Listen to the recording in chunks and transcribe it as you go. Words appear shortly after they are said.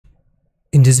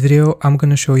this video, I'm going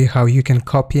to show you how you can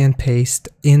copy and paste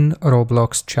in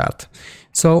Roblox chat.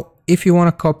 So if you want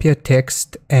to copy a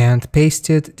text and paste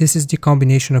it, this is the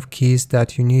combination of keys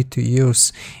that you need to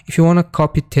use. If you want to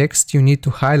copy text, you need to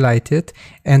highlight it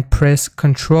and press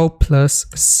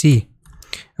Ctrl+C.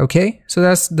 Okay, so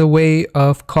that's the way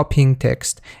of copying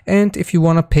text. And if you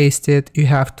want to paste it, you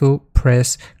have to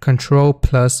press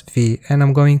Ctrl+V. And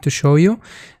I'm going to show you.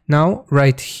 Now,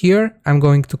 right here, I'm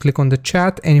going to click on the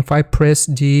chat, and if I press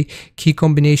the key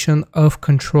combination of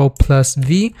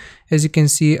Ctrl+V, as you can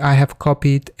see, I have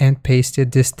copied and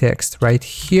pasted this text right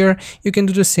here. You can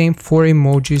do the same for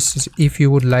emojis if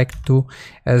you would like to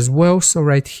as well. So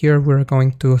right here, we're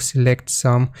going to select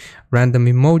some random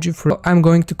emoji. I'm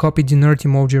going to copy the nerd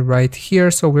emoji right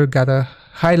here. So we're gonna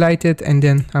highlight it, and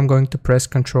then I'm going to press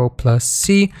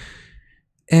Ctrl+C.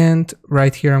 And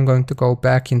right here, I'm going to go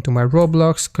back into my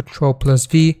Roblox,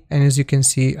 Ctrl+V, and as you can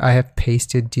see, I have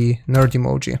pasted the nerd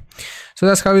emoji. So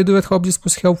that's how you do it. Hope this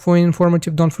was helpful and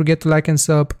informative. Don't forget to like and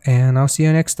sub, and I'll see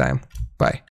you next time. Bye.